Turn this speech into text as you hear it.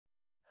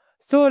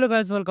So hello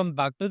guys, welcome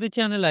back to the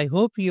channel. I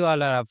hope you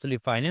all are absolutely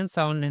fine and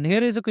sound, and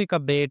here is a quick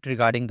update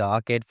regarding the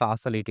Arcade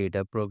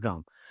Facilitator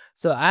Program.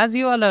 So as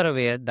you all are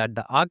aware that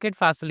the Arcade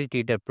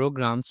Facilitator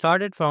Program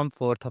started from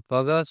 4th of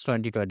August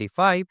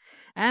 2025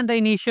 and the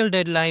initial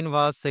deadline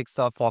was 6th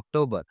of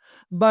October.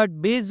 But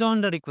based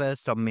on the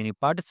request of many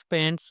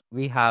participants,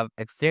 we have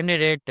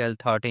extended it till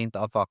 13th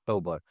of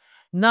October.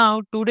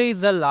 Now today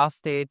is the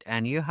last date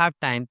and you have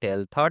time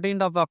till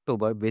 13th of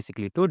October,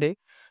 basically today,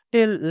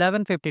 till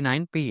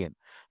 11:59 p.m.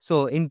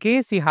 So, in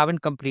case you haven't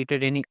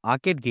completed any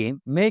arcade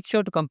game, make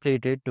sure to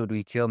complete it to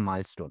reach your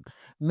milestone.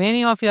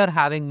 Many of you are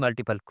having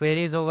multiple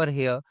queries over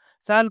here,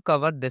 so I'll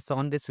cover this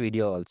on this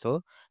video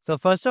also. So,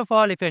 first of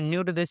all, if you're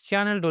new to this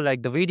channel, do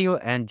like the video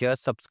and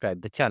just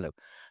subscribe the channel.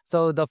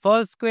 So, the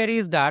first query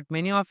is that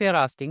many of you are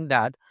asking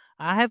that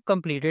I have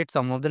completed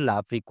some of the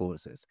lab free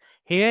courses.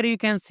 Here you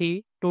can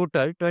see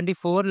total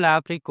 24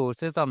 lab free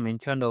courses are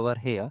mentioned over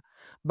here,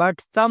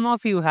 but some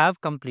of you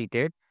have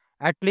completed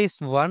at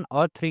least one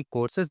or three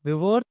courses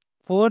before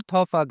 4th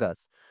of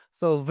August.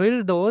 So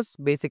will those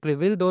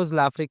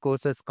lab free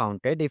courses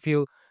counted if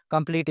you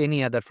complete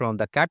any other from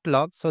the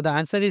catalog? So the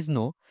answer is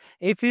no.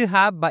 If you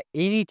have by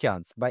any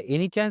chance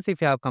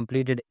if you have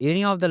completed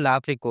any of the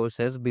lab free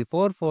courses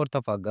before 4th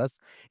of August,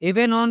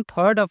 even on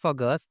 3rd of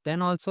August,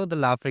 then also the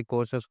lab free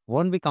courses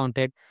won't be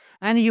counted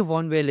and you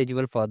won't be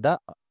eligible for the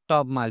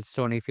top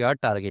milestone if you are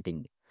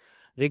targeting.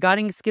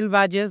 Regarding skill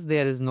badges,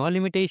 there is no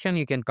limitation.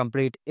 You can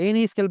complete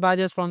any skill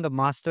badges from the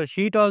master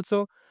sheet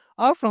also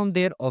or from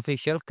their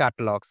official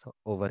catalogs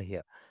over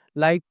here.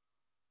 Like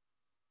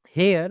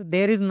here,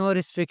 there is no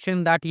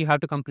restriction that you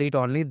have to complete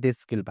only these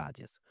skill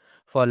badges.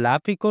 For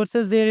lab free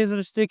courses, there is a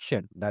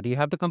restriction that you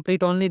have to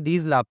complete only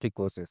these lab free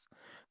courses.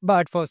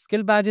 But for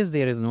skill badges,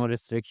 there is no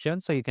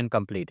restriction, so you can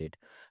complete it.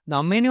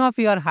 Now, many of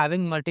you are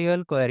having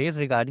multiple queries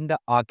regarding the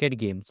arcade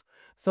games.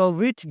 So,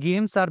 which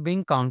games are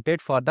being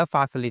counted for the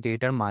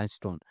facilitator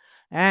milestone?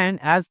 And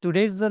as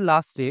today is the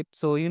last date,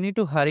 so you need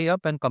to hurry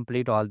up and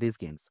complete all these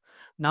games.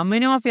 Now,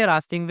 many of you are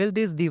asking, will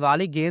these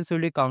Diwali games will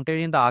be counted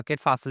in the arcade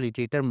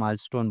facilitator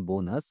milestone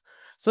bonus?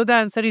 So the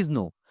answer is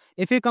no.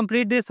 If you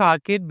complete this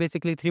arcade,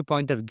 basically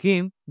three-pointer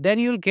game, then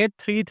you'll get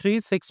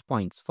 336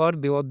 points for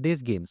both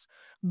these games.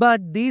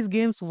 But these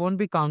games won't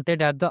be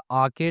counted at the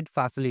arcade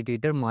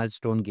facilitator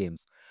milestone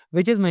games,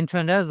 which is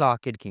mentioned as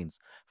arcade games.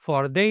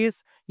 For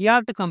this, you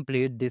have to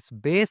complete this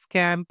base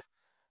camp,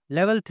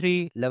 level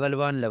 3, level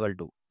 1, level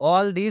 2.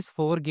 All these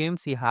four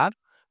games you have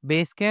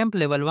base camp,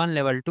 level 1,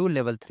 level 2,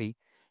 level 3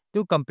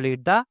 to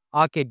complete the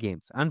arcade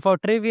games. And for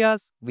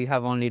trivias, we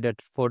have only the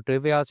four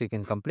trivias you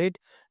can complete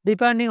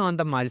depending on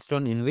the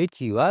milestone in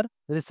which you are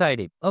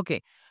residing.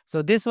 Okay,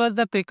 so this was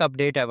the quick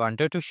update I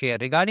wanted to share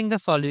regarding the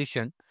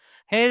solution.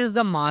 Here is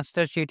the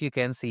master sheet you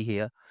can see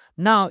here.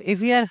 Now, if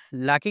we are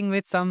lacking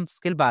with some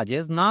skill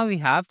badges, now we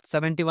have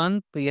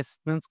 71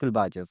 pre-assessment skill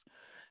badges.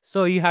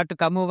 So you have to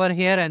come over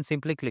here and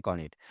simply click on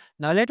it.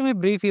 Now let me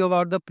brief you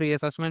about the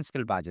pre-assessment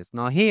skill badges.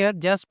 Now here,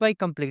 just by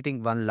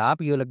completing one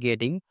lab, you are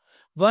getting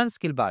one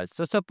skill badge.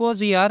 So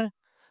suppose you are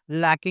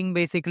lacking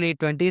basically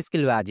 20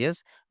 skill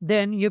badges,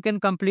 then you can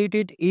complete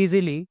it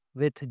easily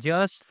with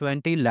just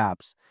 20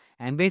 labs.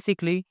 And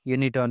basically, you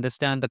need to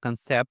understand the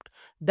concept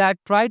that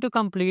try to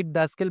complete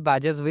the skill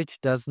badges which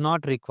does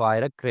not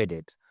require a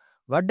credit.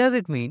 What does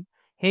it mean?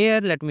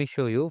 Here, let me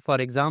show you. For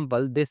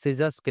example, this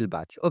is a skill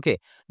badge. Okay,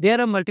 there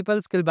are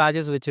multiple skill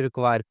badges which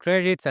require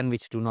credits and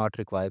which do not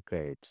require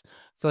credits.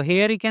 So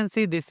here you can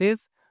see this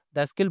is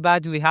the skill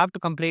badge. We have to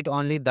complete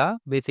only the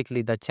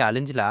basically the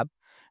challenge lab,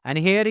 and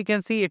here you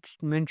can see it's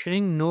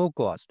mentioning no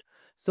cost.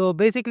 So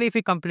basically if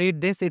you complete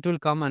this, it will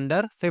come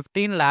under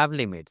 15 lab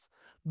limits.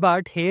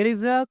 But here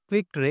is a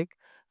quick trick.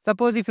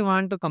 Suppose if you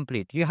want to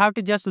complete, you have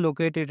to just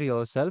locate it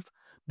yourself.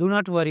 Do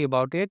not worry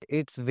about it.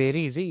 It's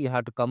very easy. You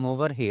have to come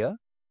over here,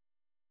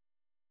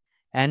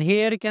 and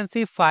here you can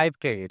see 5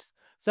 credits.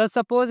 So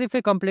suppose if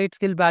you complete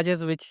skill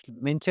badges which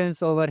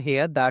mentions over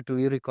here that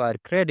we require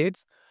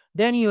credits,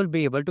 then you will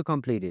be able to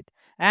complete it.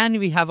 And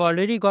we have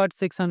already got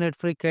 600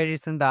 free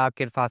credits in the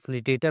Arcade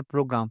Facilitator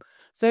program.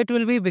 So it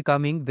will be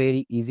becoming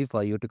very easy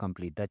for you to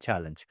complete the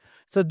challenge.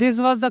 So this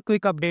was the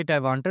quick update I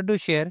wanted to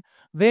share.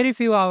 Very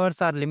few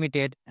hours are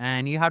limited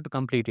and you have to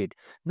complete it.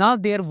 Now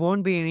there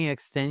won't be any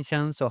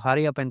extensions, so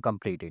hurry up and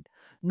complete it.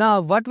 Now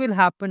what will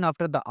happen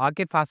after the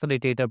Arcade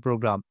Facilitator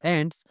program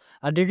ends?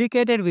 A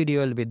dedicated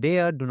video will be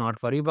there. Do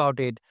not worry about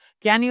it.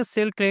 Can you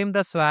still claim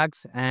the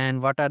swags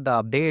and what are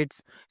the updates?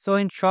 So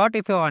in short,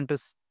 if you want to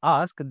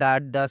ask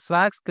that the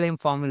swags claim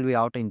form will be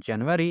out in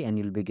January and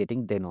you'll be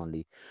getting then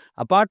only.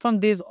 Apart from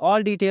this,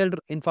 all detailed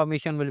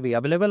information will be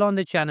available on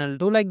the channel.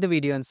 Do like the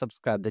video and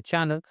subscribe the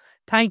channel.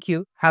 Thank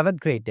you. Have a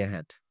great day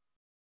ahead.